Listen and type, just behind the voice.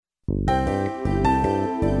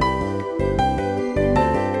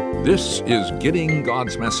This is Getting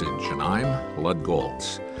God's Message, and I'm Lud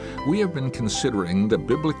Golz. We have been considering the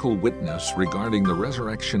biblical witness regarding the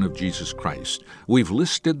resurrection of Jesus Christ. We've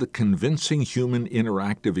listed the convincing human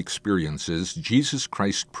interactive experiences Jesus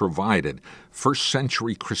Christ provided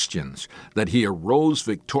first-century Christians, that he arose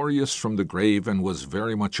victorious from the grave and was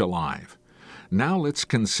very much alive. Now let's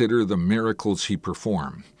consider the miracles he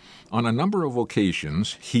performed. On a number of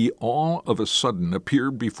occasions, he all of a sudden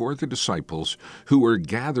appeared before the disciples who were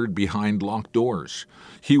gathered behind locked doors.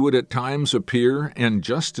 He would at times appear and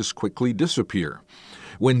just as quickly disappear.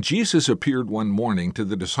 When Jesus appeared one morning to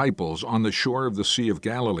the disciples on the shore of the Sea of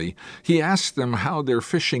Galilee, he asked them how their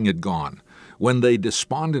fishing had gone. When they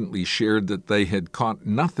despondently shared that they had caught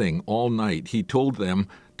nothing all night, he told them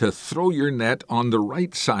to throw your net on the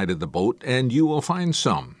right side of the boat and you will find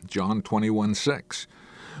some. John 21:6.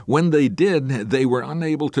 When they did, they were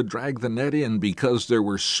unable to drag the net in because there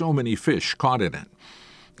were so many fish caught in it.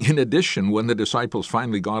 In addition, when the disciples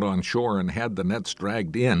finally got on shore and had the nets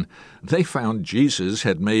dragged in, they found Jesus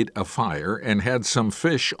had made a fire and had some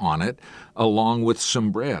fish on it, along with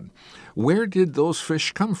some bread. Where did those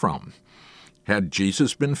fish come from? Had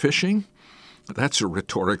Jesus been fishing? That's a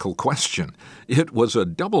rhetorical question. It was a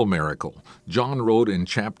double miracle. John wrote in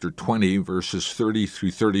chapter 20, verses 30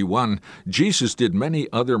 through 31, Jesus did many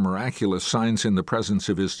other miraculous signs in the presence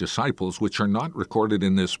of his disciples, which are not recorded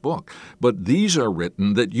in this book. But these are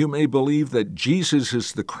written that you may believe that Jesus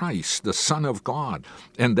is the Christ, the Son of God,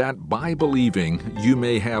 and that by believing you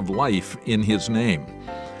may have life in his name.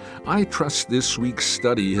 I trust this week's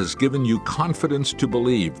study has given you confidence to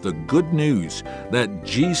believe the good news that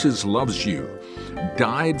Jesus loves you,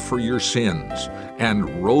 died for your sins,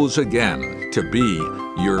 and rose again to be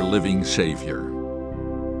your living Savior.